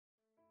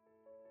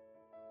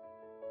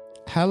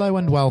Hello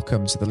and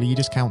welcome to the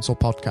Leaders Council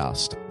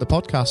podcast, the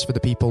podcast for the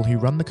people who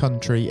run the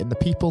country and the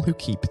people who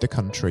keep the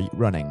country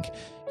running.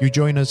 You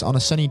join us on a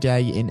sunny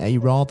day in a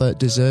rather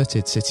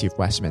deserted city of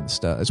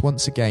Westminster as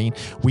once again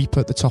we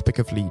put the topic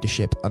of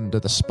leadership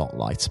under the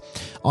spotlight.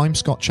 I'm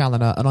Scott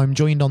Challoner and I'm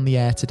joined on the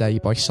air today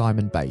by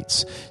Simon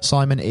Bates.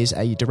 Simon is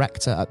a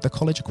director at the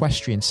College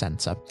Equestrian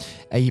Centre,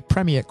 a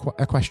premier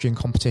equestrian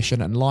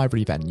competition and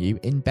livery venue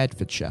in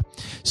Bedfordshire.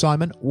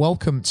 Simon,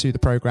 welcome to the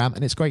programme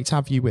and it's great to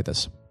have you with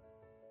us.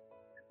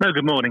 No,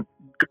 good morning.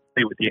 Good to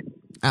be with you.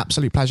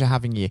 Absolute pleasure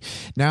having you.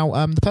 Now,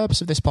 the purpose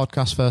of this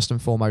podcast, first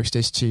and foremost,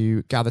 is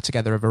to gather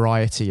together a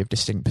variety of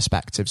distinct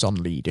perspectives on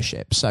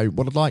leadership. So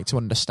what I'd like to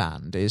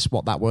understand is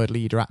what that word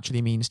leader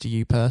actually means to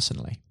you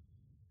personally.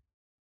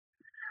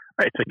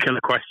 It's a killer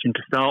question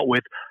to start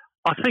with.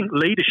 I think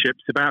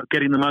leadership's about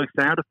getting the most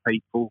out of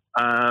people,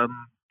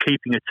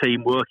 keeping a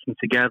team working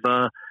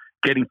together,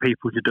 getting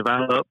people to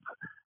develop,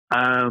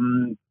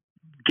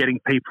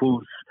 getting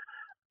people's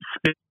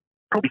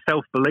probably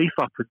self-belief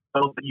up as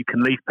well, that you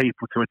can leave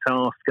people to a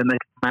task and they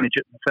can manage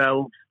it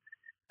themselves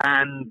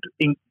and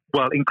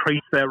increase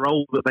their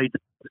role that they do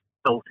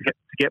to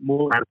get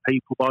more out of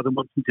people by them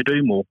wanting to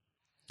do more.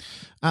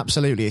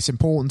 Absolutely. It's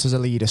important as a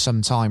leader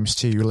sometimes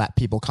to let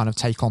people kind of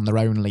take on their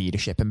own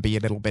leadership and be a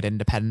little bit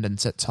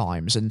independent at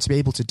times. And to be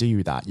able to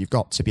do that, you've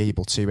got to be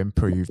able to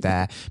improve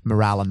their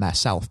morale and their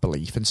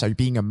self-belief. And so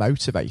being a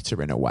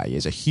motivator in a way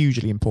is a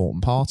hugely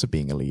important part of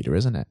being a leader,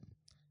 isn't it?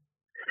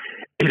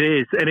 It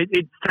is, and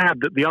it's sad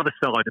that the other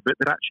side of it,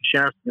 that actually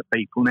shouting at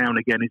people now and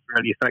again is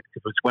really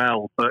effective as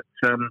well. But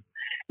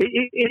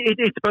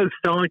it's both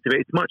sides of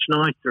it. It's much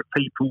nicer if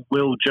people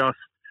will just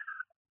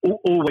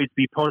always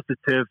be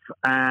positive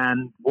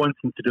and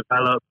wanting to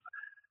develop,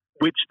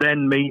 which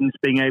then means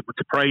being able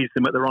to praise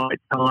them at the right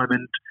time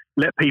and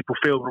let people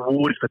feel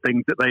rewarded for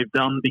things that they've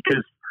done.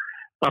 Because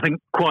I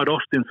think quite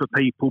often for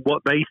people,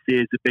 what they see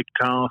as a big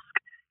task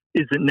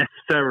isn't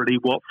necessarily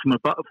what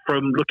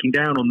from looking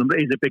down on them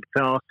is a big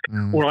task,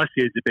 or I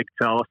see as a big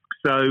task.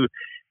 So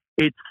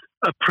it's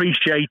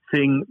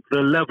appreciating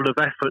the level of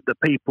effort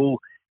that people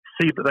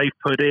see that they've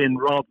put in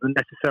rather than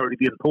necessarily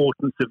the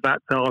importance of that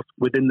task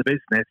within the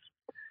business,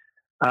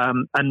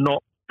 and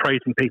not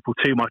praising people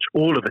too much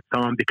all of the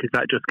time because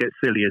that just gets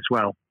silly as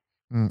well.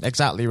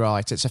 Exactly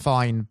right. It's a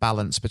fine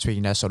balance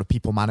between sort of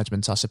people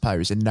management, I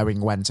suppose, and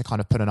knowing when to kind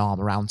of put an arm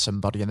around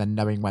somebody and then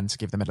knowing when to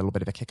give them a little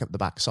bit of a kick up the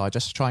backside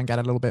just to try and get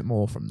a little bit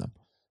more from them.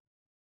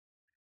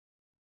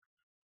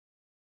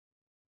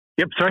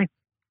 Yep, sorry.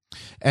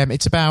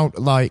 It's about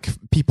like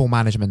people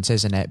management,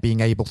 isn't it?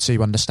 Being able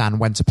to understand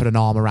when to put an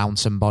arm around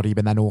somebody,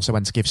 but then also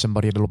when to give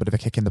somebody a little bit of a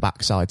kick in the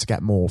backside to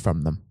get more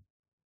from them.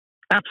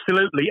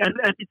 Absolutely. And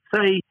it's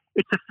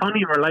a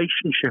funny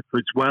relationship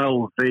as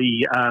well.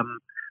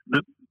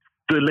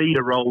 The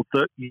leader role,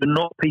 that you're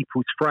not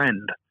people's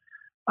friend.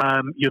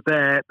 You're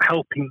there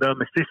helping them,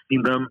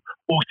 assisting them,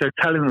 also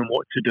telling them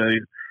what to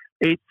do.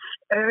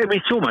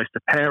 It's almost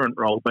a parent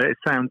role, but it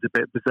sounds a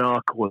bit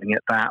bizarre calling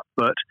it that.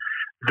 But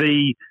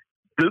the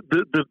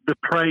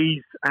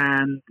praise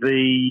and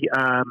the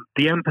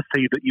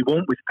empathy that you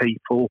want with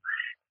people,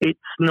 it's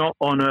not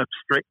on a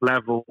strict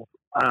level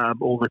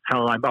all the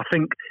time. I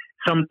think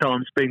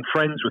sometimes being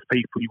friends with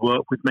people you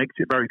work with makes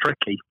it very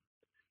tricky.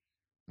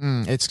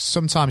 It's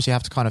sometimes you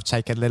have to kind of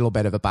take a little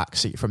bit of a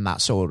backseat from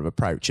that sort of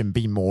approach and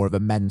be more of a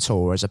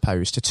mentor as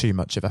opposed to too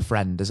much of a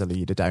friend as a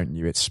leader, don't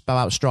you? It's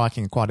about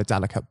striking quite a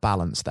delicate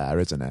balance there,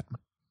 isn't it?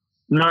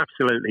 No,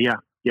 absolutely,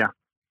 yeah.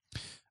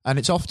 And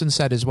it's often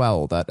said as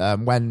well that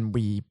when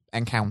we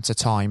encounter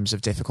times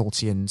of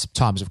difficulty and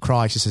times of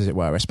crisis, as it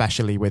were,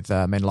 especially with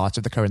in light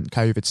of the current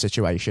COVID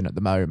situation at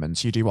the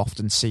moment, you do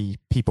often see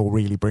people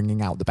really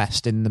bringing out the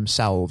best in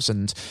themselves.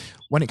 And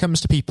when it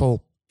comes to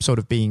people sort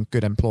of being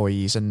good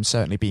employees and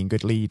certainly being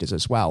good leaders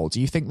as well,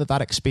 do you think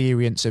that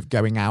experience of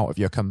going out of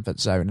your comfort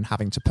zone and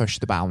having to push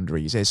the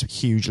boundaries is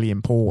hugely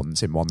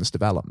important in one's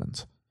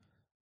development?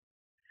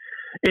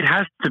 It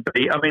has to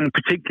be. I mean,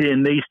 particularly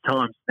in these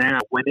times now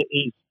when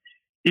it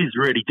is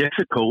really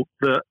difficult,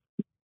 that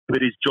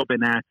his job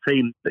in our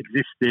team that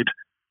existed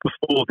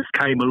before this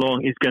came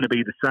along is going to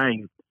be the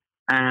same.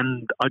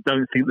 And I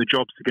don't think the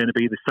jobs are going to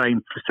be the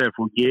same for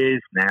several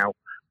years now.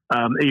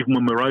 Even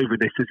when we're over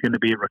this, there's going to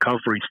be a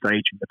recovery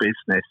stage in the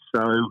business.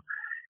 So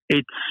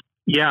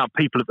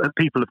people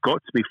have got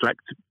to be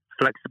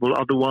flexible.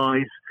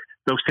 Otherwise,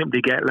 they'll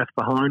simply get left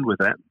behind with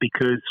it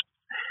because,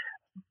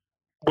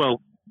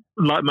 well,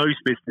 like most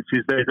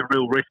businesses, there's a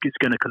real risk it's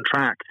going to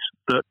contract,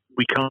 that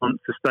we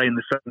can't sustain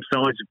the same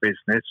size of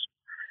business.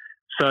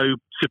 So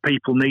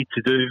people need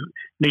to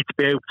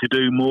be able to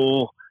do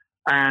more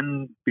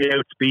and be able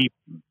to be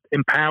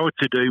empowered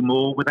to do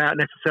more without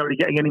necessarily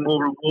getting any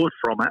more reward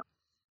from it.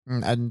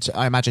 And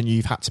I imagine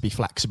you've had to be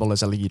flexible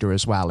as a leader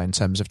as well in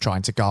terms of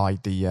trying to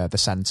guide the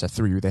centre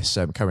through this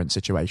current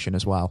situation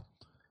as well.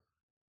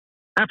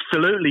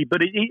 Absolutely,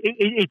 but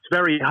it's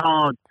very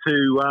hard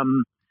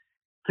to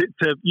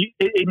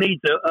it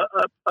needs a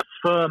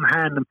firm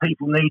hand, and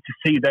people need to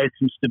see there's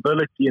some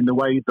stability in the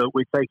way that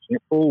we're taking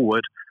it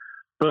forward.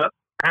 But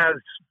as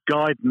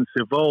guidance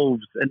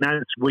evolves and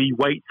as we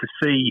wait to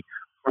see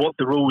what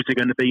the rules are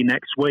going to be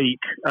next week,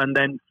 and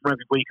then from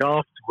every week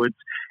afterwards,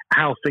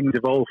 how things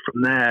evolve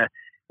from there,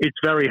 it's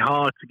very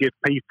hard to give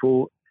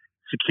people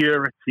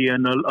security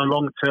and a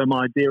long-term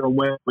idea on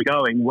where we're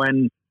going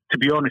when, to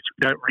be honest,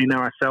 we don't really know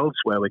ourselves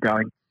where we're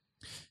going.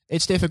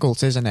 It's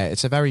difficult, isn't it?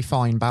 It's a very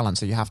fine balance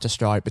that you have to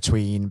strike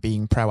between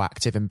being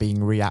proactive and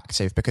being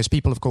reactive, because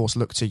people, of course,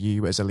 look to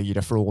you as a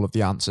leader for all of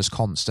the answers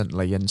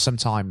constantly. And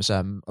sometimes,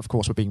 of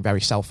course, we're being very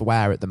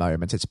self-aware at the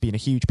moment. It's been a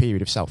huge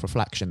period of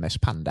self-reflection, this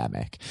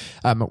pandemic.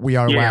 We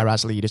are aware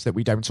as leaders that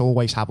we don't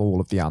always have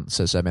all of the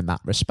answers in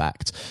that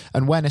respect.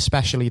 And when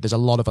especially there's a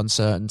lot of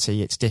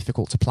uncertainty, it's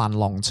difficult to plan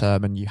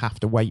long-term and you have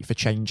to wait for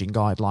changing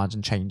guidelines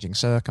and changing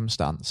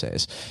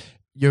circumstances.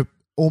 You're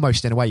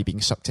almost in a way being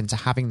sucked into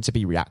having to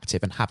be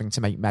reactive and having to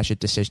make measured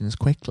decisions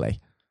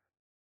quickly.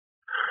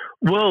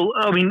 Well,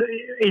 I mean,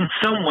 in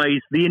some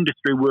ways, the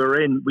industry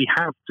we're in, we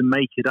have to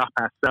make it up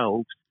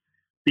ourselves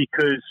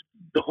because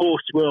the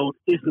horse world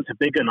isn't a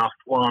big enough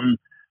one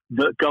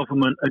that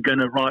government are going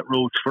to write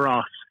rules for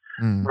us.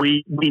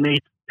 We need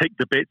to pick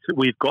the bits that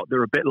we've got that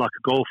are a bit like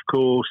a golf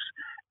course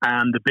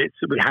and the bits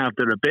that we have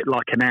that are a bit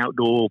like an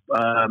outdoor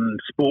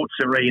sports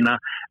arena,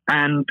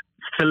 and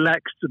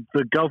select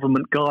the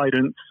government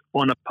guidance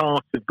on a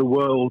part of the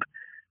world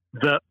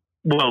that,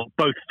 well,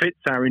 both fits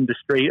our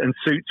industry and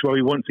suits where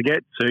we want to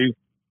get to,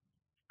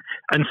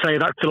 and say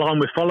that's the line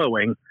we're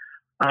following.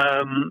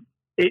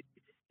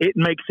 It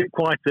makes it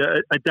quite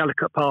a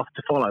delicate path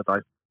to follow,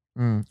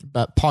 though.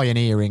 But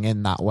pioneering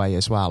in that way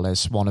as well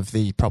is one of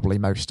the probably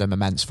most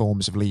immense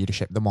forms of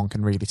leadership that one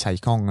can really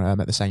take on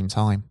at the same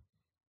time.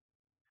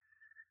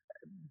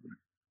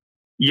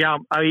 Yeah,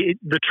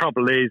 the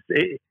trouble is,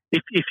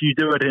 if you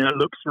do it and it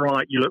looks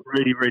right, you look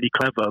really, really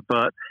clever.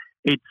 But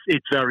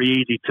it's very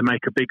easy to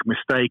make a big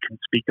mistake and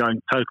to be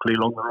going totally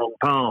along the wrong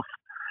path,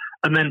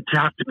 and then to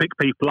have to pick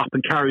people up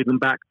and carry them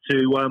back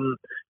to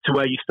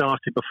where you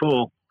started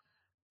before.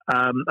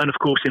 And of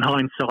course, in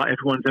hindsight,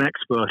 everyone's an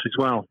expert as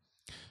well.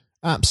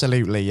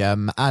 Absolutely.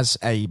 As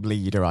a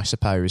leader, I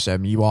suppose,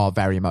 you are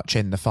very much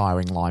in the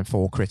firing line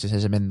for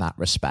criticism in that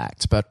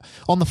respect. But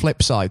on the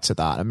flip side to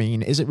that, I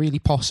mean, is it really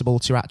possible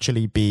to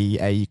actually be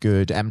a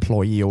good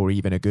employee or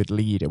even a good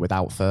leader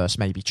without first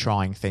maybe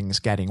trying things,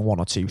 getting one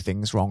or two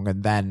things wrong,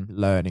 and then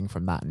learning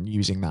from that and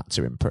using that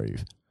to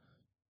improve?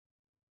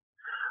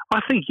 I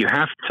think you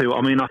have to.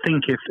 I mean, I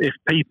think if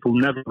people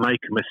never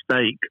make a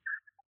mistake,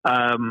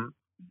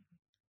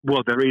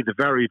 well, they're either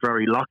very,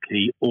 very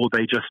lucky or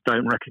they just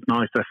don't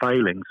recognise their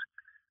failings.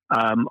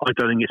 I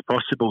don't think it's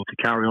possible to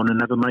carry on and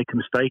never make a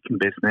mistake in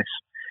business.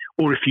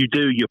 Or if you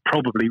do, you're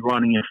probably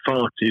running in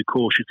far too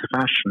cautious a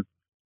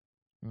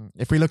fashion.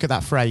 If we look at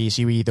that phrase,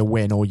 you either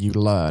win or you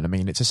learn, I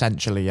mean, it's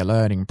essentially a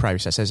learning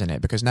process, isn't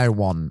it? Because no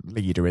one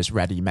leader is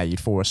ready-made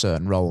for a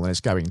certain role and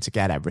is going to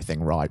get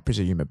everything right,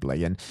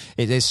 presumably. And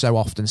it is so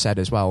often said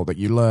as well that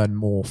you learn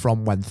more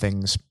from when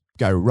things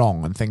go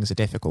wrong and things are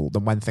difficult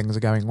than when things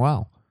are going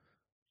well.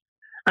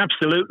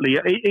 Absolutely.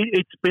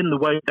 It's been the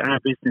way that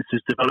our business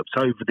has developed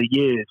over the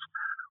years.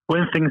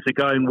 When things are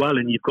going well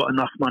and you've got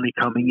enough money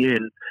coming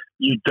in,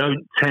 you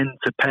don't tend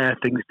to pare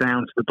things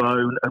down to the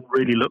bone and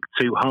really look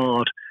too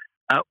hard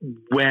at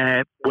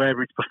where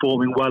it's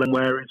performing well and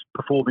where it's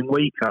performing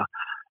weaker.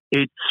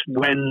 It's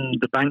when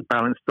the bank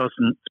balance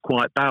doesn't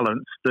quite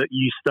balance that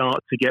you start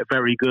to get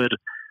very good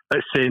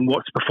at seeing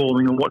what's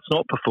performing and what's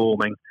not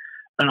performing.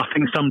 And I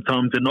think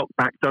sometimes a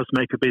knockback does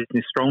make a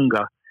business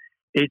stronger.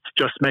 It's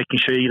just making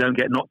sure you don't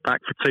get knocked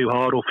back for too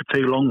hard or for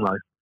too long,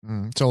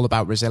 though. It's all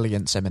about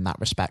resilience in that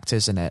respect,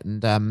 isn't it?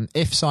 And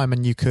if,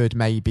 Simon, you could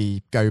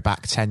maybe go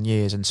back 10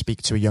 years and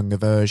speak to a younger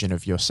version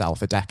of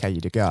yourself a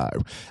decade ago,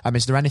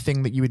 is there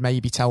anything that you would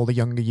maybe tell the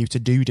younger you to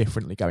do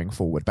differently going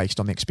forward based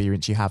on the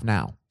experience you have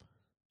now?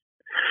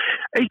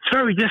 It's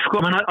very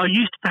difficult. I mean, I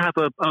used to have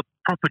a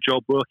proper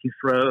job working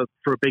for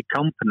a big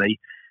company,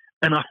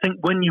 and I think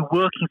when you're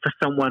working for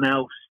someone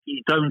else,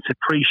 you don't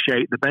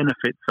appreciate the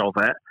benefits of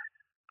it.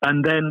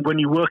 And then when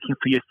you're working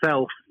for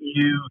yourself,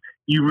 you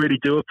really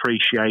do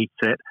appreciate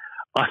it.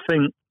 I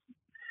think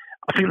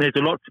there's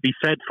a lot to be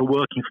said for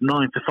working from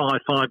 9 to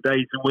 5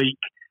 days a week,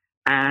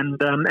 and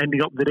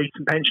ending up with a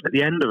decent pension at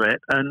the end of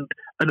it, and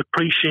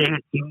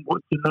appreciating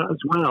what's in that as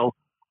well.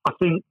 I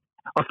think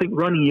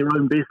running your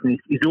own business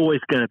is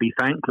always going to be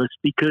thankless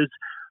because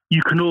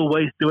you can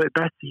always do it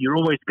better. You're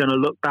always going to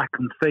look back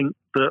and think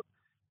that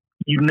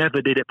you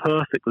never did it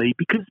perfectly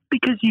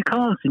because you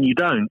can't and you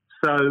don't.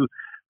 So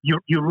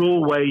you're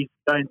always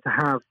going to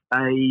have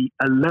a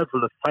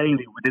level of failure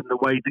within the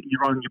way that you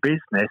run your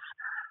business.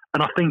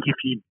 And I think if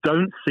you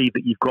don't see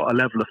that you've got a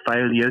level of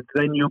failure,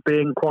 then you're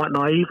being quite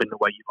naive in the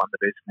way you run the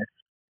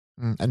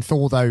business. And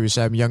for those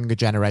younger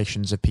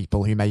generations of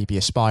people who may be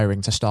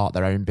aspiring to start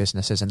their own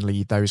businesses and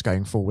lead those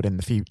going forward in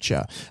the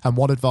future,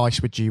 what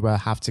advice would you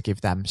have to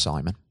give them,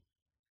 Simon?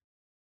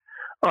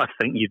 I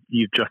think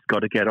you've just got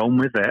to get on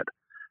with it.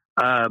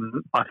 I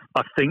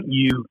think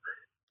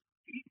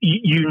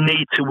you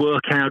need to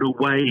work out a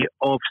way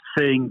of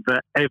seeing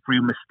that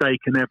every mistake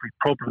and every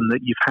problem that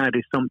you've had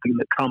is something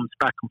that comes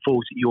back and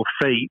falls at your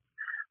feet,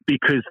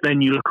 because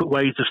then you look at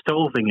ways of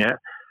solving it.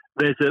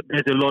 There's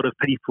a lot of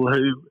people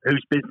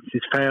whose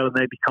businesses fail and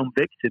they become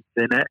victims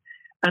in it,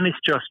 and it's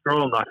just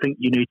wrong. I think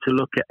you need to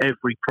look at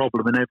every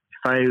problem and every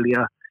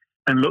failure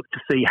and look to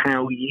see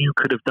how you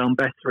could have done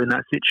better in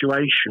that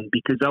situation,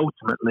 because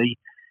ultimately,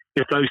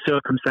 if those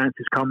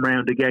circumstances come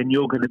round again,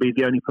 you're going to be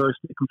the only person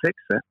who can fix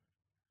it.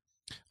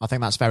 I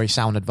think that's very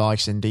sound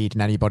advice indeed,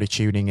 and anybody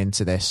tuning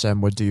into this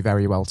would do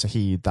very well to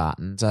heed that.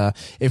 And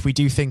if we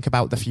do think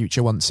about the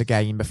future once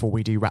again, before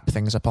we do wrap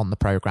things up on the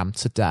programme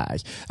today,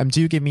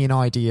 do give me an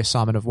idea,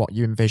 Simon, of what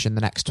you envision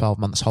the next 12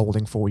 months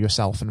holding for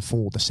yourself and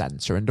for the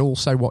centre, and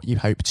also what you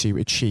hope to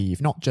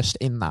achieve, not just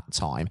in that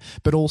time,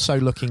 but also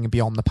looking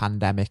beyond the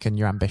pandemic and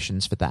your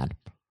ambitions for then.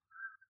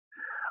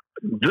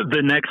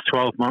 The next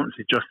 12 months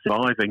is just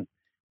surviving.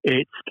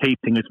 It's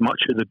keeping as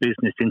much of the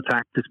business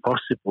intact as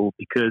possible,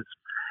 because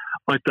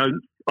I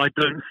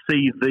don't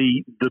see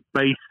the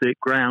basic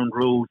ground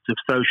rules of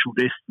social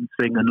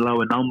distancing and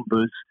lower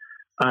numbers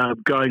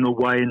going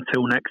away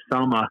until next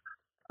summer.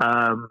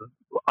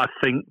 I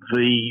think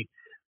the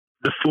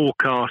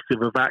forecast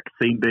of a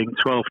vaccine being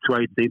 12 to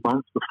 18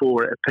 months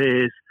before it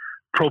appears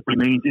probably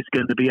means it's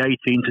going to be 18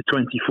 to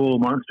 24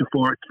 months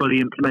before it's fully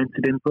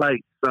implemented in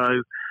place.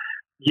 So,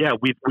 yeah,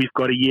 we've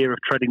got a year of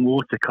treading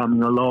water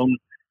coming along,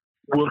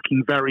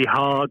 working very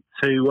hard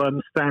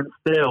to stand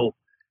still,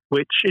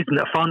 which isn't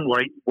a fun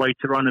way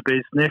to run a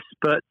business,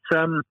 but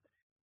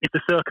it's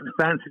the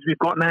circumstances we've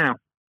got now.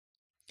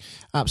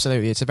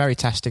 Absolutely. It's a very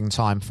testing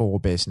time for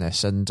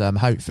business, and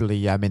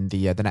hopefully in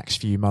the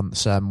next few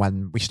months,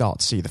 when we start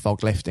to see the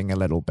fog lifting a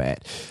little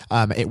bit,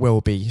 it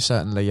will be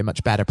certainly a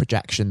much better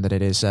projection than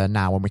it is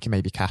now, and we can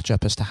maybe catch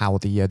up as to how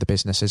the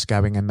business is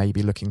going and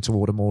maybe looking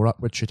toward a more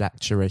upward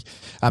trajectory.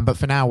 But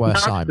for now,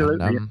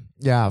 Simon,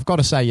 I've got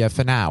to say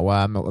for now,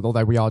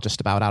 although we are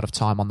just about out of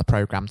time on the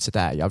programme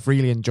today, I've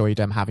really enjoyed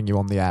having you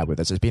on the air with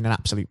us. It's been an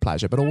absolute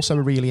pleasure, but also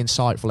a really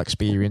insightful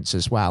experience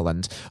as well.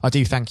 And I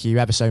do thank you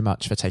ever so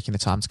much for taking the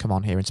time to come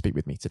on here and speak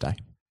with me today.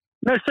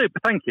 No, super.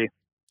 Thank you.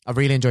 I've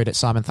really enjoyed it,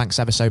 Simon. Thanks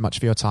ever so much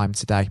for your time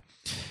today.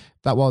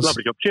 That was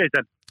lovely job. Cheers,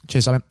 then.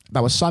 Cheers, Simon.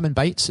 That was Simon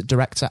Bates,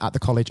 Director at the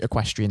College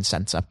Equestrian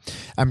Centre.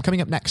 Coming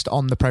up next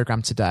on the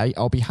programme today,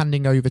 I'll be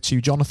handing over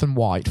to Jonathan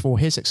White for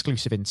his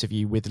exclusive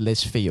interview with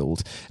Liz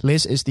Field.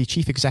 Liz is the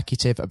Chief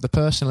Executive of the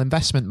Personal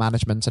Investment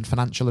Management and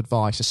Financial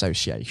Advice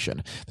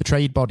Association, the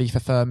trade body for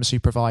firms who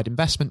provide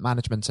investment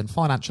management and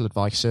financial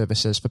advice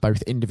services for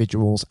both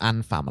individuals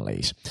and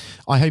families.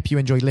 I hope you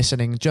enjoyed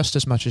listening just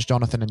as much as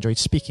Jonathan enjoyed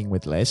speaking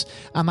with Liz,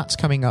 and that's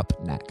coming up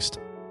next.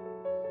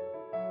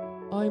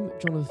 I'm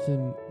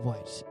Jonathan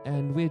White,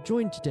 and we're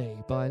joined today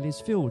by Liz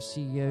Field,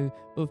 CEO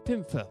of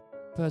PIMFA,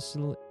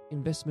 Personal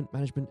Investment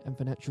Management and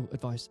Financial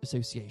Advice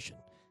Association.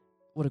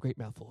 What a great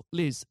mouthful.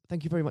 Liz,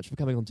 thank you very much for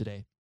coming on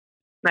today.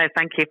 No,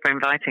 thank you for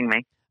inviting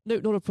me. No,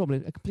 not a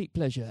problem. A complete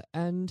pleasure.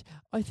 And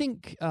I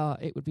think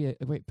it would be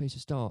a great place to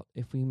start,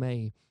 if we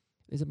may.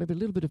 There's maybe a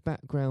little bit of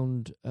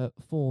background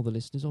for the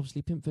listeners.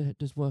 Obviously, PIMFA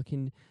does work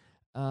in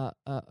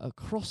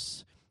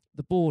across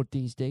the board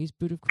these days,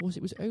 but of course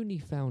it was only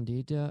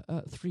founded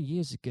 3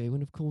 years ago,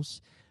 and of course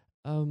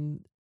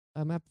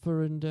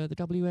ABFA and the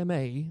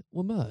WMA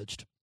were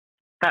merged.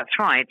 That's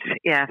right,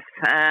 yes.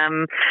 I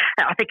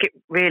think it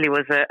really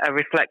was a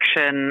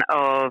reflection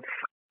of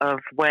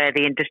where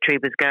the industry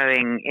was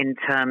going in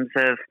terms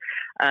of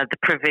the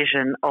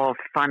provision of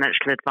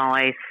financial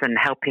advice and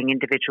helping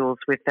individuals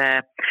with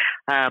their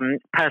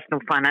personal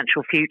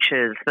financial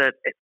futures, that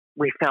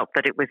we felt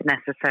that it was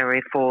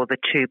necessary for the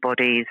two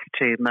bodies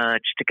to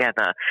merge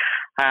together.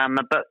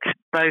 But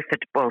both,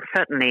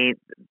 certainly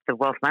the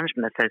Wealth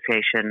Management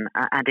Association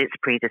and its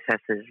predecessors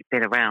have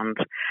been around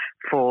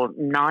for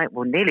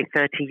nearly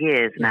 30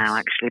 years now,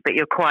 actually. But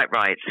you're quite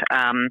right.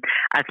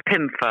 As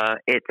PIMFA,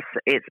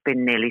 it's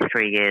been nearly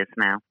 3 years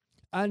now.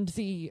 And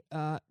the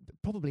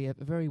probably a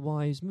very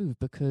wise move,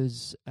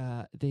 because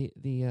the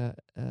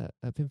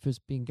PIMFA's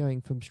been going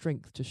from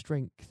strength to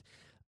strength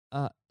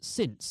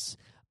since.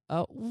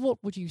 What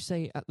would you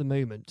say at the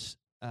moment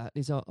are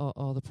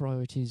the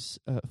priorities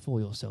for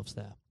yourselves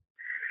there?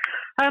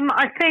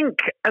 I think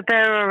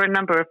there are a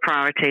number of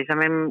priorities. I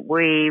mean,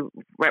 we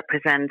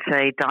represent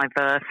a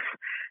diverse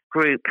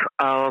group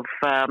of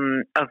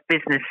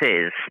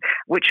businesses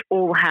which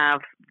all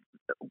have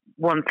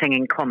one thing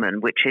in common,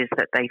 which is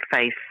that they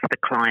face the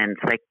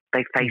clients,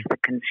 they face the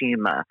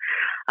consumer.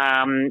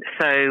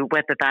 So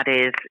whether that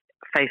is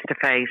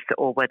face-to-face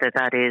or whether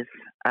that is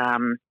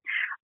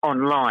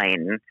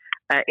online,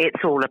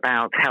 it's all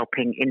about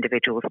helping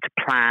individuals to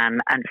plan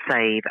and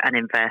save and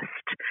invest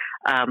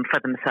for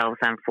themselves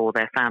and for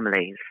their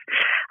families.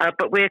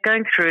 But we're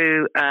going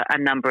through a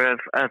number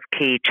of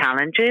key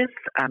challenges.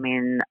 I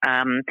mean,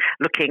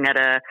 looking at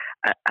a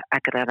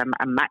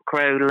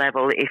macro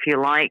level, if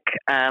you like,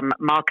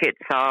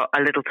 markets are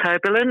a little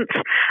turbulent.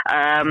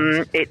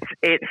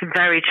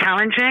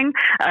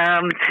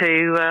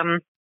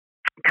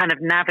 kind of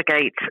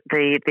navigate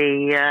the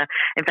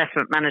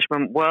investment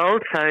management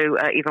world. So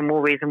even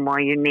more reason why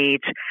you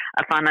need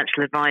a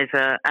financial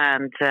advisor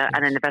and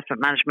an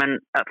investment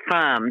management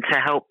firm to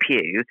help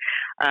you,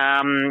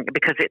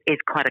 because it is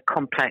quite a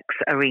complex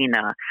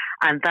arena,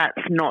 and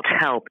that's not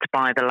helped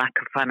by the lack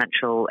of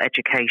financial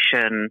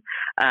education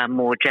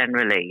more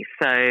generally.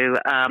 So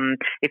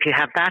if you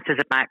have that as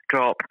a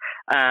backdrop,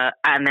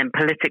 and then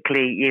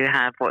politically you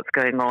have what's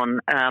going on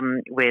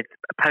with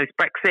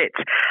post-Brexit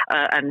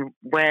and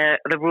where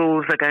the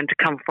rules are going to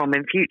come from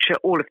in future,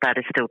 all of that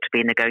is still to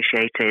be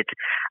negotiated.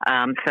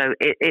 So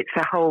it's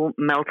a whole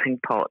melting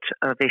pot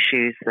of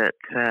issues that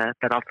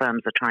our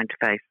firms are trying to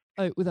face.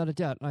 Oh, without a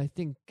doubt. I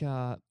think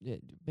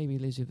maybe,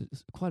 Liz,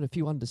 there's quite a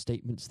few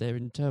understatements there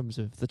in terms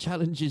of the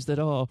challenges that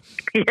are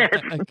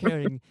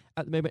occurring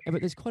at the moment.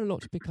 But there's quite a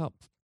lot to pick up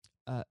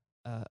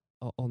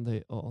on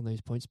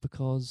those points,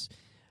 because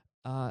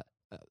I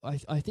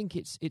think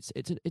it's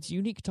a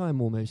unique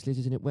time almost, Liz,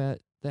 isn't it, where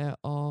there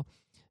are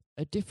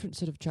a different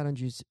set of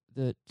challenges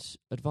that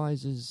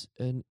advisors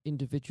and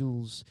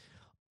individuals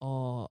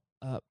are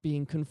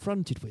being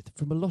confronted with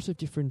from a lot of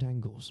different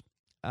angles.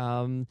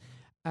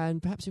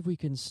 And perhaps if we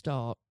can let's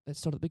start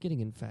at the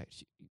beginning, in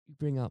fact. You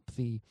bring up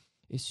the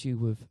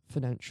issue of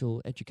financial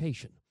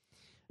education.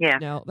 Yeah.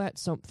 Now,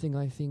 that's something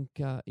I think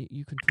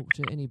you can talk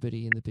to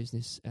anybody in the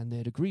business and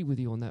they'd agree with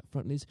you on that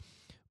front, Liz.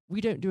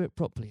 We don't do it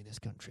properly in this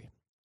country.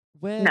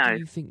 Where do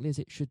you think, Liz,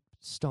 it should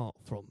start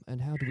from,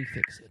 and how do we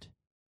fix it?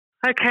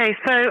 Okay,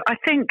 so I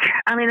think,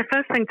 the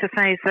first thing to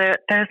say is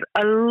that there's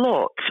a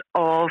lot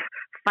of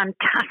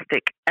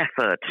fantastic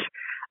effort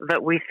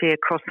that we see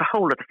across the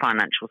whole of the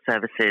financial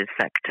services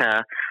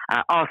sector,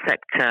 our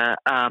sector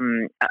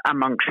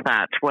amongst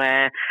that,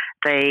 where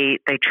they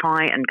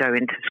try and go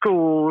into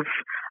schools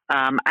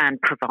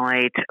and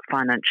provide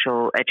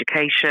financial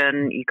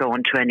education. You go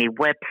onto any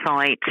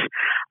website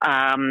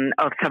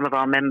of some of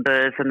our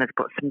members, and they've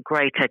got some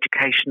great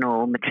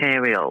educational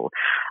material.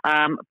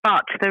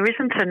 But there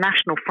isn't a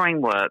national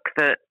framework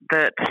that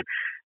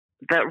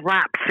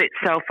wraps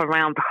itself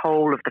around the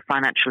whole of the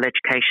financial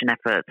education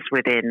efforts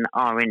within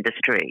our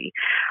industry.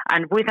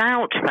 And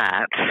without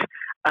that,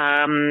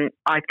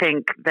 I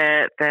think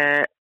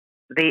the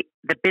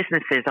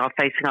businesses are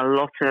facing a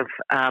lot of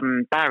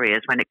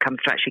barriers when it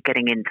comes to actually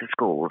getting into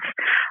schools.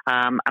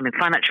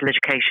 Financial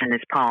education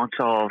is part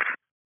of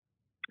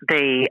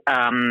the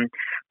I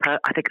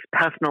think it's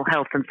personal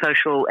health and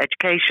social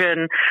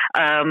education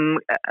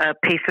a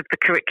piece of the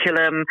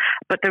curriculum,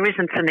 but there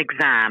isn't an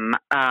exam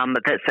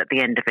that's at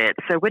the end of it.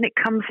 So when it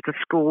comes to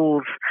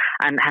schools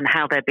and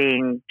how they're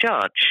being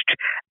judged,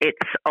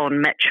 it's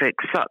on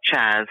metrics such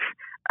as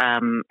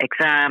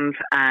exams,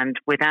 and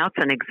without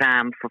an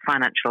exam for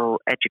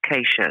financial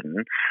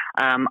education,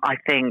 I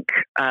think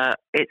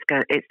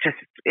it's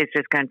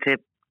just going to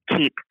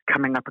keep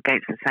coming up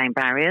against the same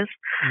barriers.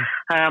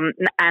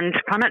 And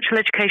financial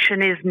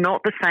education is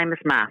not the same as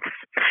maths.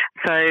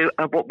 So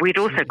what we'd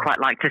also quite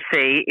like to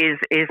see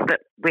is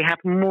that we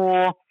have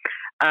more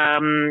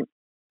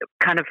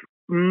kind of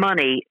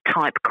money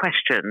type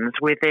questions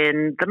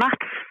within the maths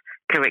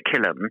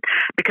curriculum,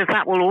 because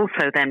that will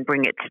also then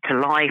bring it to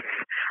life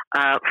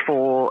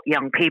for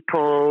young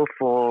people,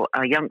 for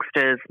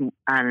youngsters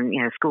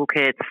and school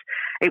kids.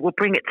 It will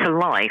bring it to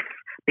life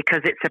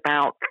because it's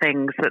about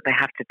things that they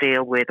have to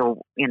deal with, or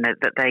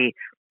that they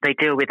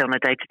deal with on a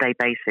day-to-day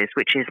basis,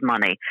 which is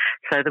money.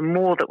 So the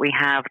more that we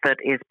have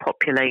that is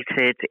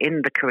populated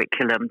in the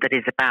curriculum that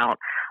is about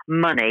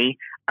money,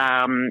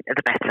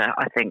 the better,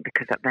 I think,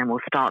 because that then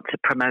will start to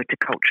promote a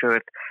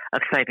culture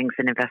of savings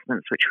and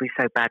investments, which we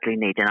so badly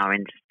need in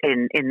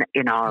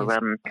our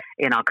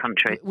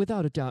country.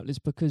 Without a doubt, Liz,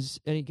 because,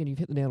 and again, you've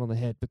hit the nail on the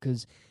head,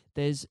 because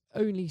there's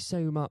only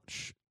so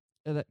much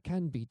that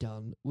can be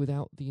done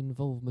without the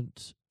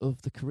involvement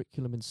of the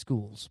curriculum in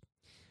schools.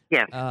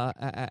 Yes.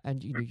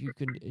 And you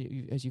can,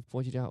 as you've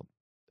pointed out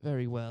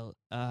very well,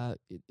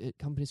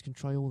 companies can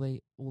try all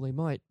they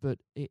might, but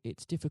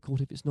it's difficult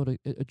if it's not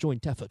a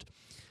joint effort.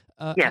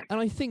 Yes.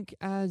 And I think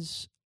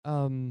as,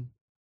 for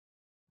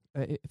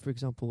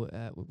example,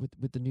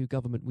 with the new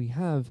government we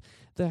have,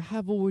 there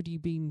have already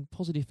been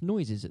positive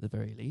noises at the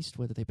very least.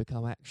 Whether they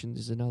become actions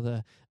is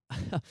another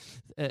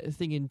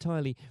thing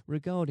entirely,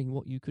 regarding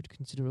what you could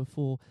consider a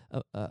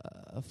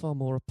far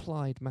more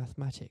applied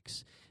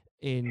mathematics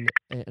in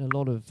a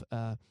lot of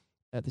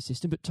the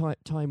system, but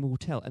time will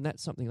tell, and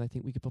that's something I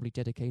think we could probably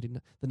dedicate in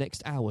the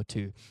next hour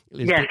to.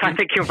 Liz, yes, I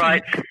think you're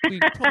right. We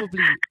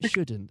probably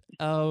shouldn't.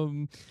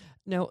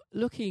 Now,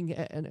 looking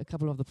at a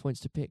couple of other points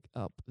to pick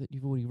up that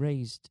you've already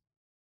raised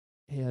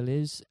here,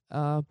 Liz,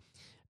 and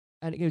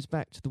it goes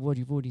back to the word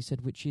you've already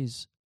said, which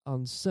is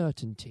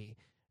uncertainty.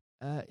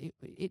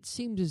 It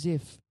seemed as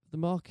if the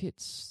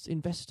markets,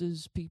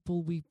 investors,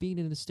 people, we've been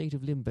in a state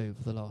of limbo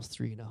for the last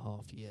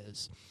 3.5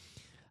 years.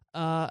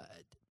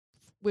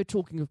 We're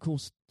talking, of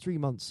course, 2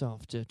 months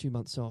after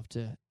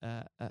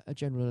a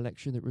general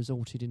election that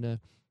resulted in a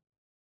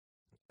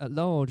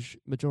large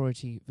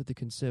majority for the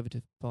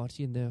Conservative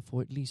Party, and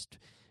therefore at least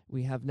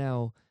we have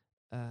now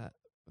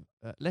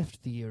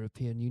left the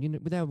European Union,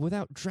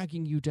 without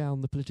dragging you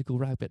down the political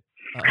rabbit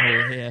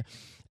hole here,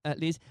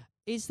 Liz,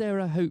 is there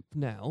a hope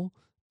now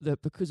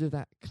that because of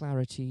that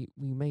clarity,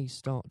 we may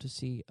start to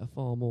see a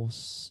far more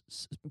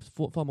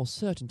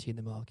certainty in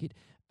the market?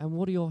 And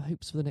what are your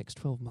hopes for the next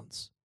 12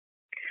 months?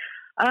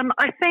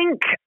 I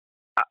think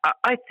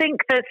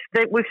that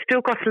we've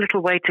still got a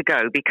little way to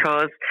go,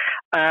 because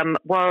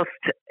whilst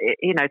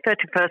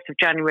 31st of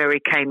January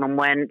came and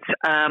went,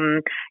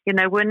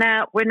 we're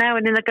now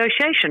in a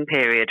negotiation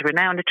period. We're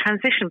now in a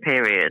transition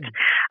period,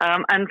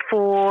 and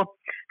for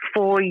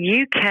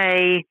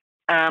UK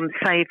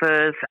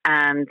savers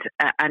and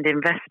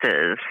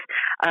investors,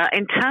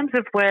 in terms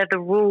of where the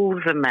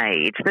rules are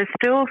made, there's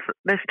still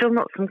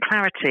not some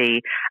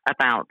clarity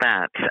about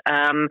that.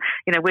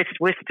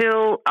 We're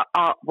still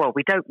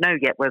we don't know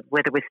yet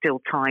whether we're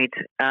still tied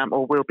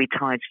or will be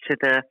tied to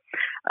the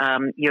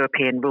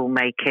European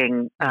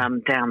rulemaking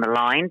down the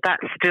line.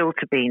 That's still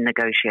to be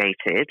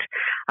negotiated.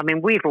 I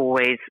mean, we've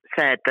always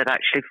said that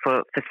actually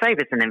for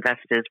savers and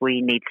investors,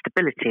 we need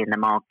stability in the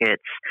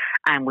markets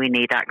and we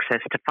need access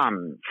to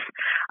funds.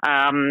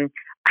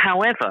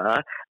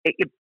 However,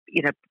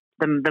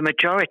 the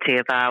majority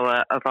of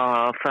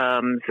our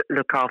firms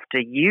look after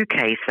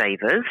UK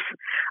savers,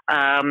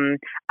 and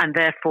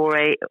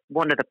therefore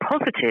one of the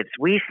positives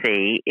we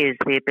see is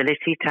the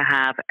ability to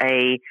have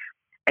a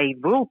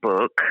rule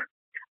book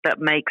that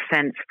makes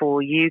sense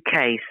for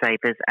UK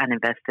savers and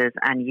investors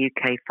and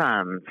UK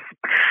firms.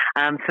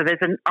 So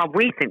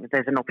we think that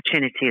there's an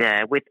opportunity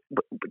there,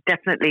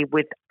 definitely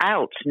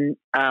without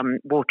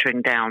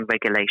watering down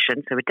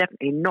regulation. So we're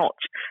definitely not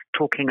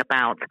talking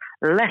about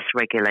less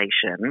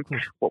regulation.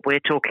 What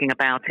we're talking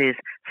about is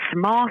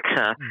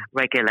smarter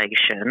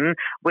regulation,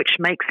 which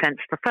makes sense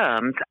for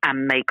firms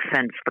and makes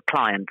sense for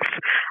clients.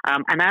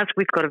 And as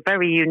we've got a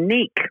very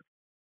unique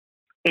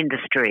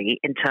industry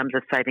in terms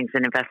of savings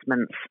and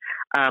investments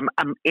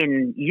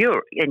in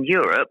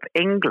Europe,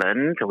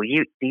 England, or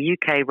the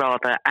UK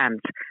rather, and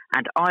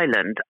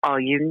Ireland are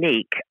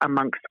unique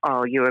amongst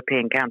our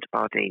European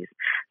counterparties.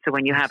 So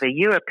when you have a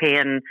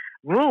European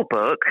rule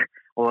book,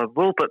 or a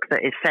rule book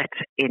that is set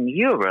in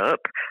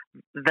Europe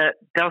that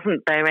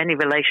doesn't bear any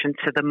relation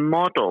to the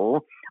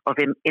model of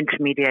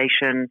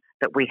intermediation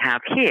that we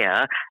have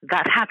here,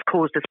 that has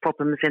caused us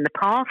problems in the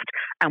past,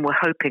 and we're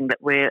hoping that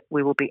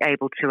we will be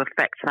able to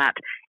affect that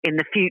in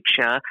the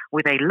future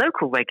with a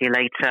local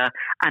regulator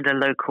and a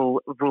local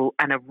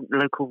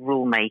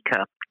rule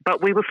maker.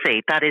 But we will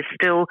see. That is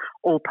still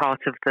all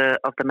part of the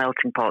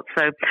melting pot.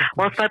 So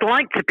whilst I'd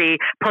like to be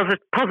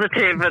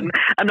positive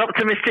and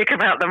optimistic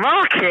about the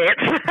market,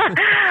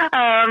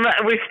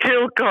 we've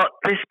still got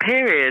this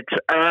period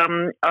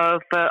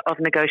of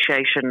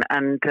negotiation,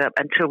 and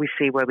until we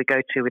see where we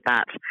go to with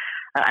that.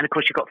 And of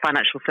course, you've got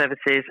financial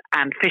services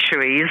and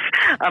fisheries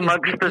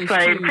amongst the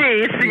same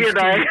piece,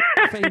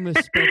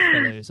 Famous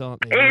bedfellows,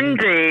 aren't they?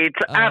 Indeed,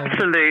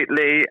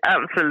 absolutely.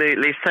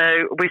 So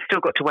we've still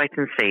got to wait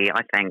and see,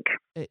 I think.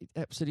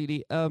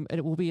 Absolutely. And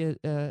it will be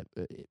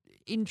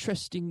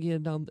interesting,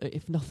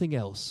 if nothing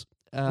else.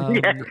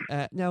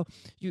 Yes. Now,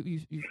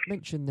 you've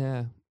mentioned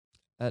there,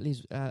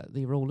 Liz,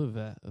 the role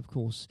of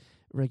course,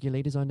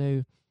 regulators. I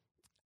know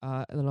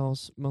in the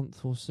last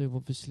month or so,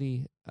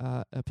 obviously,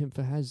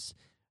 PIMFA has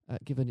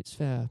given its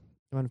fair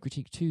amount of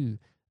critique to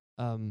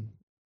the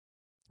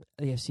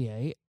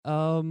FCA.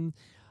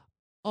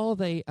 Are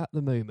they, at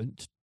the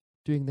moment,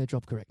 doing their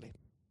job correctly?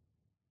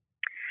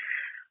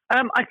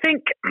 I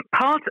think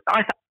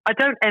I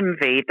don't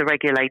envy the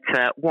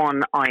regulator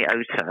one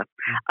iota.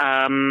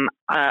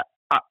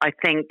 I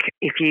think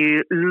if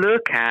you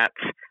look at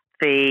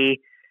the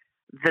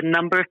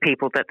number of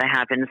people that they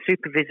have in the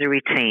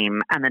supervisory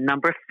team and the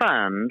number of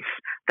firms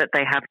that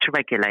they have to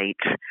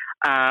regulate,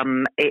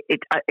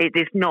 it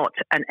is not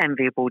an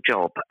enviable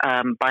job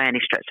by any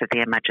stretch of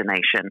the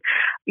imagination.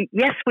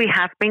 Yes, we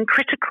have been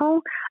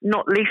critical,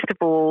 not least of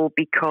all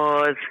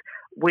because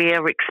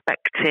we're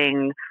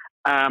expecting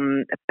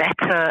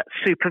better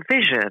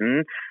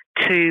supervision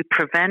to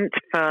prevent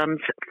firms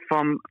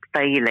from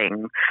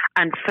failing,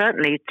 and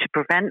certainly to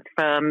prevent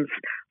firms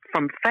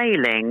from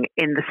failing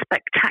in the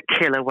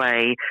spectacular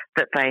way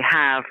that they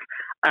have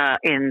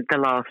in the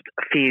last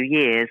few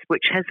years,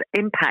 which has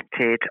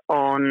impacted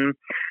on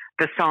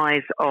the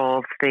size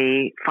of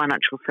the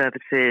Financial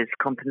Services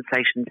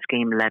Compensation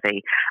Scheme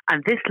levy.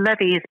 And this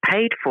levy is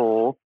paid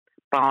for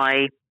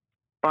by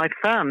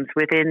firms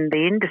within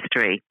the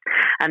industry.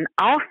 And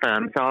our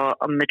firms are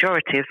a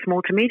majority of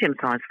small to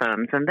medium-sized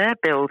firms, and their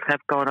bills have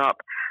gone up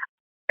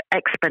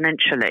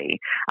exponentially.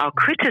 Our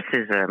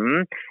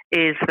criticism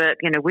is that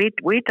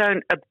we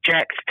don't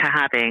object to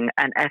having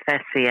an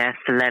FSCS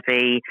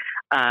levy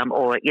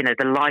or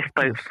the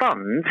lifeboat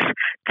funds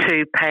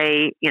to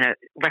pay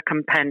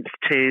recompense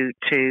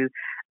to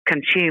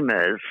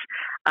consumers,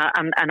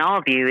 and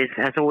our view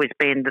has always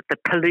been that the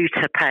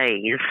polluter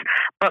pays,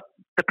 but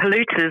the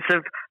polluters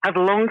have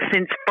long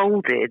since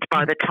folded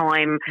by the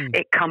time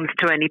it comes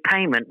to any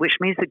payment, which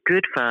means that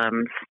good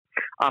firms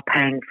are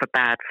paying for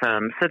bad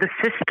firms. So the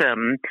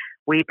system,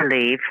 we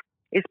believe,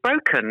 is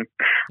broken.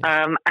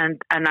 And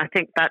I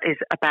think that is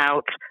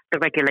about the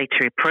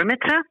regulatory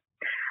perimeter.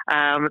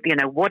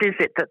 What is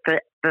it that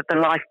the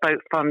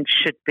lifeboat fund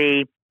should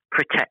be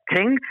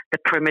protecting? The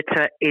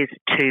perimeter is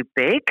too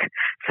big.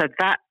 So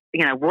that,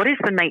 what is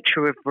the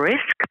nature of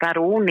risk? That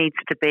all needs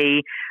to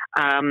be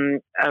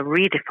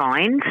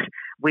redefined,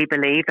 we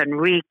believe, and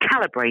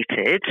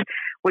recalibrated,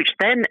 which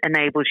then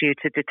enables you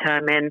to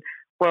determine,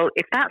 well,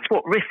 if that's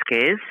what risk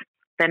is,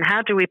 then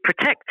how do we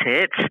protect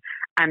it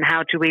and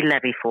how do we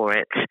levy for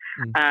it?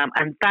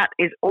 And that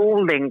is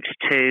all linked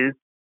to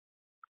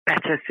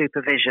better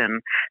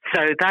supervision.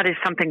 So that is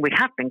something we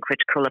have been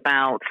critical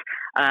about.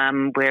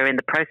 We're in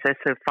the process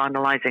of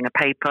finalising a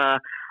paper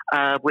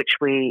which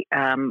we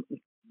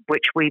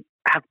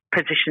have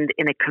positioned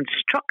in a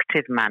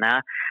constructive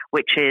manner,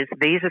 which is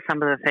these are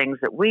some of the things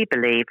that we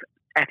believe,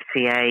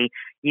 FCA,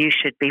 you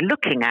should be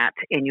looking at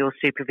in your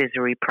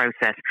supervisory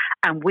process.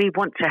 And we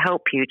want to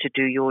help you to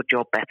do your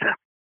job better.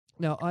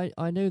 Now,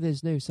 I know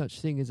there's no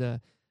such thing as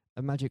a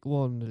magic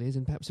wand, Liz,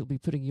 and perhaps it'll be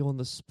putting you on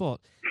the spot.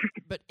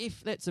 But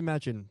let's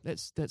imagine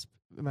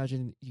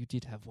you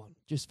did have one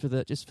just for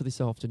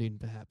this afternoon,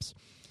 perhaps,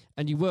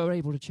 and you were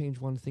able to change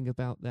one thing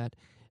about that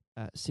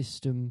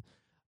system.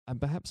 And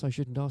perhaps I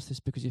shouldn't ask this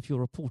because if your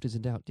report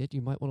isn't out yet,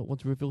 you might want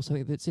to reveal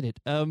something that's in it.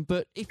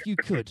 But if you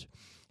could,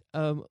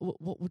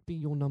 what would be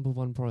your number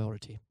one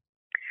priority?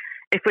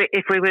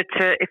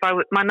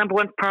 My number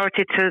one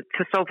priority to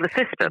solve the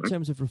system in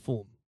terms of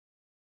reform.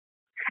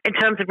 In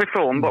terms of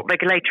reform, what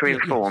regulatory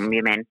reform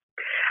you mean?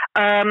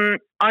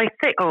 I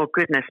think, oh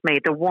goodness me,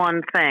 the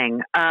one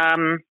thing.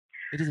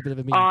 It is a bit of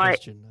a mean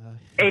question.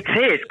 It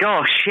is,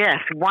 gosh, yes,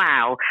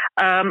 wow.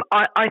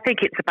 I think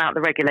it's about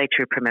the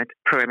regulatory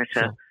perimeter.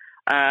 Sure.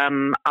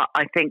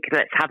 I think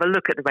let's have a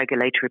look at the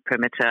regulatory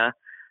perimeter,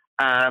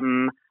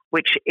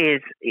 which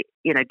is,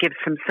 gives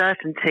some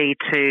certainty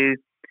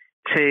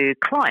to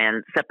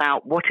clients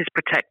about what is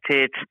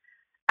protected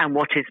and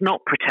what is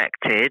not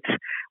protected,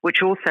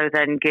 which also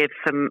then gives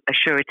some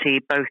assurity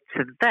both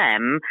to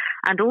them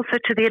and also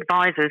to the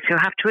advisors who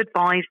have to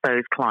advise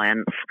those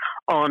clients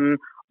on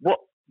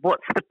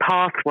what's the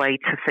pathway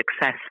to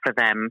success for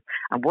them,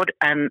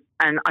 and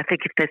I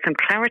think if there's some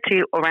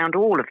clarity around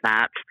all of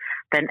that,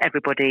 then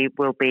everybody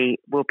will be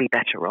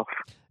better off.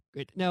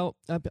 Great. Now,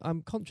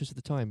 I'm conscious of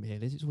the time here,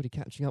 Liz. It's already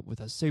catching up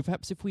with us. So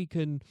perhaps if we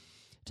can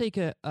take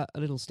a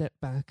little step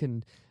back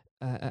and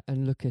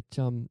look at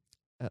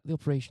the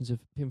operations of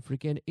PIMFA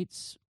again.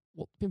 It's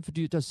what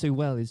PIMFA does so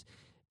well is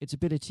its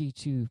ability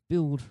to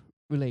build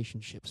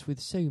relationships with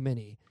so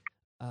many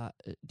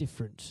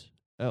different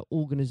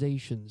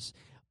organisations.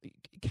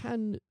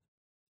 Can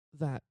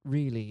that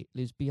really,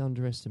 Liz, be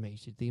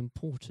underestimated, the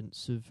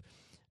importance of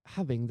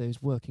having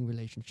those working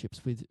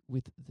relationships with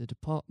the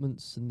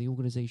departments and the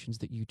organisations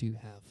that you do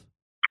have?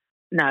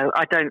 No,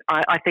 I don't.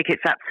 I think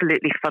it's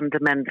absolutely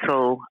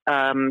fundamental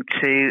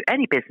to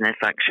any business,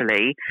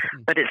 actually.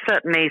 But it's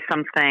certainly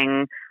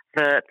something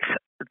that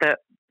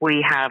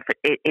we have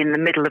in the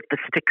middle of the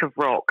stick of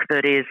rock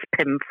that is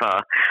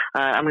PIMFA.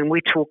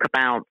 We talk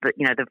about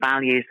the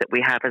values that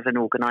we have as an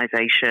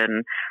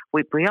organisation.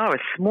 We are a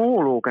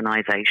small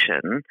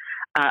organisation,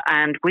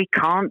 and we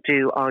can't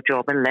do our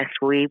job unless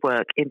we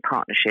work in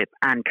partnership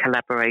and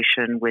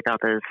collaboration with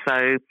others.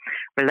 So,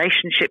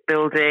 relationship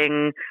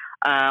building.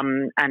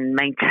 And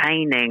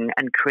maintaining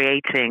and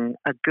creating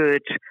a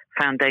good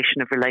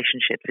foundation of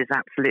relationships is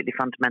absolutely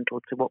fundamental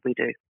to what we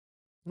do.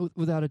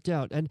 Without a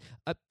doubt. And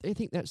I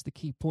think that's the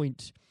key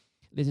point,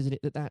 Liz, isn't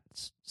it,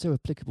 that's so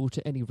applicable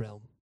to any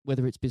realm,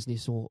 whether it's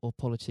business or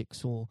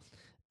politics or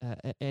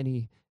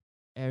any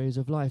areas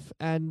of life.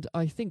 And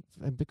I think,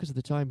 and because of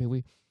the time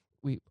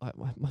here, I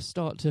must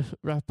start to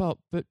wrap up,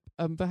 but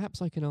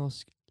perhaps I can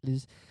ask,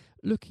 Liz,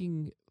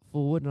 looking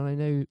forward, and I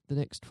know the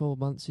next 12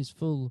 months is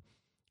full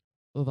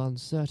of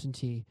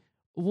uncertainty,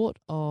 what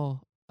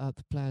are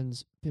the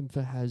plans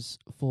PIMFA has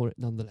for it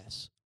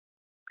nonetheless?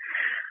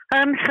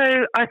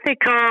 So I think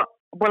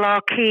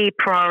our key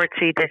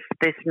priority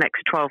this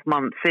next 12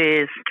 months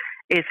is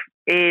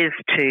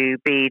to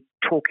be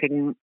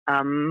talking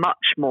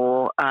much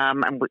more,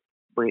 and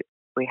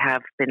we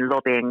have been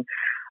lobbying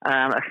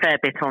a fair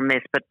bit on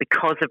this, but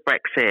because of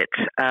Brexit,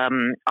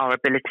 our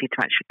ability to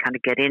actually kind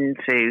of get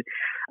into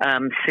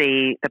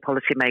see the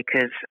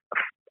policymakers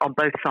on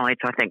both sides,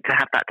 I think, to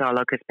have that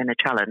dialogue has been a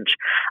challenge.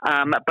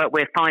 But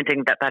we're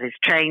finding that is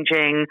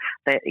changing.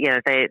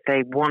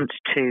 They want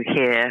to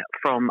hear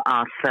from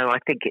us. So I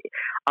think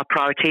our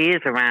priority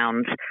is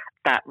around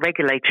that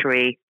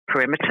regulatory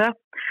perimeter.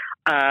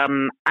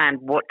 And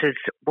what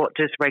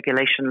does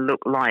regulation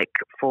look like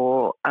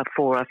for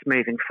us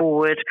moving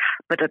forward?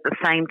 But at the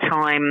same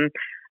time,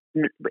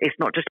 it's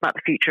not just about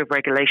the future of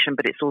regulation,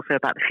 but it's also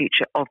about the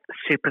future of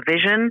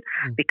supervision,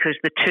 because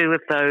the two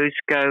of those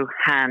go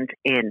hand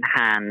in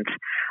hand.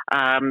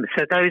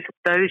 So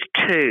those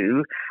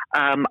two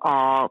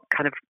are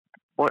kind of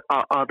what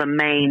are the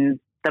main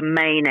the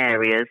main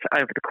areas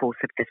over the course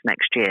of this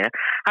next year.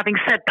 Having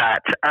said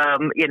that,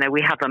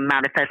 we have a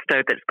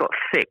manifesto that's got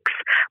six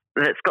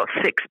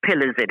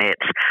pillars in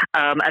it,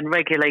 and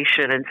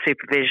regulation and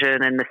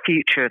supervision and the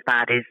future of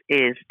that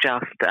is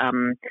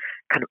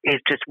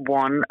just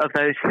one of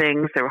those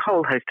things. There are a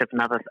whole host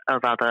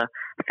of other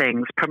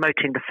things.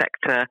 Promoting the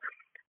sector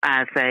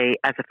as a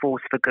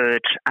force for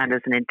good and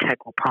as an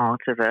integral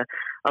part of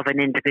an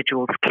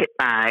individual's kit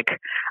bag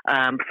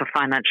for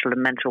financial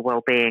and mental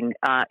well-being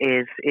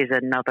is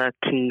another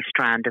key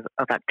strand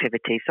of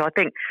activity. So I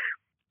think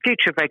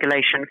future of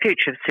regulation,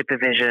 future of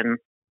supervision,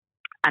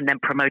 and then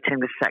promoting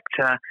the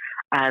sector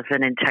as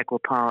an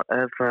integral part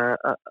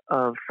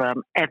of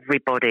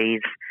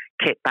everybody's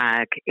kit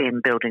bag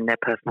in building their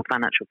personal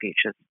financial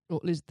futures.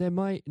 Well, Liz, there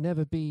might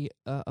never be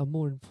a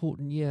more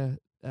important year,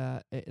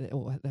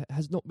 or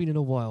has not been in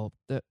a while,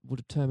 that will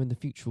determine the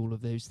future of all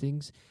of those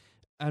things,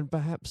 and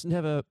perhaps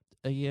never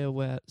a year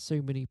where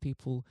so many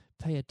people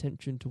pay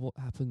attention to what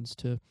happens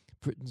to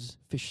Britain's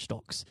fish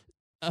stocks.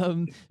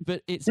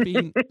 But it's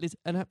been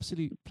an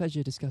absolute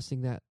pleasure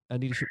discussing that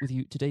leadership with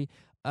you today.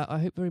 I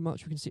hope very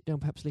much we can sit down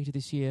perhaps later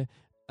this year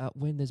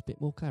when there's a bit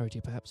more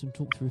clarity perhaps and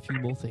talk through a few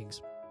more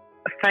things.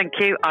 Thank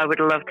you. I would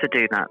love to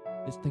do that.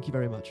 Liz, thank you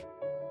very much.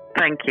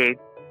 Thank you.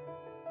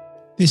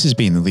 This has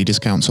been the Leaders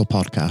Council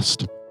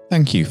podcast.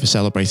 Thank you for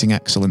celebrating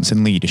excellence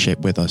in leadership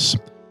with us.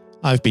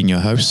 I've been your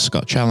host,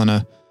 Scott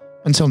Challoner.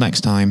 Until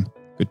next time,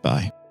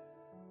 goodbye.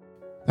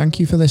 Thank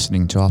you for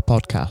listening to our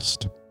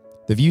podcast.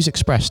 The views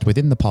expressed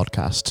within the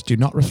podcast do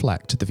not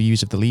reflect the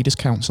views of the Leaders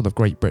Council of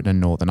Great Britain and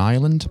Northern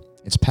Ireland,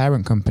 its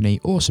parent company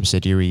or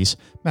subsidiaries,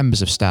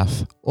 members of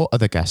staff, or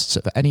other guests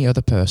of any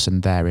other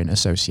person therein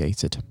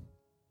associated.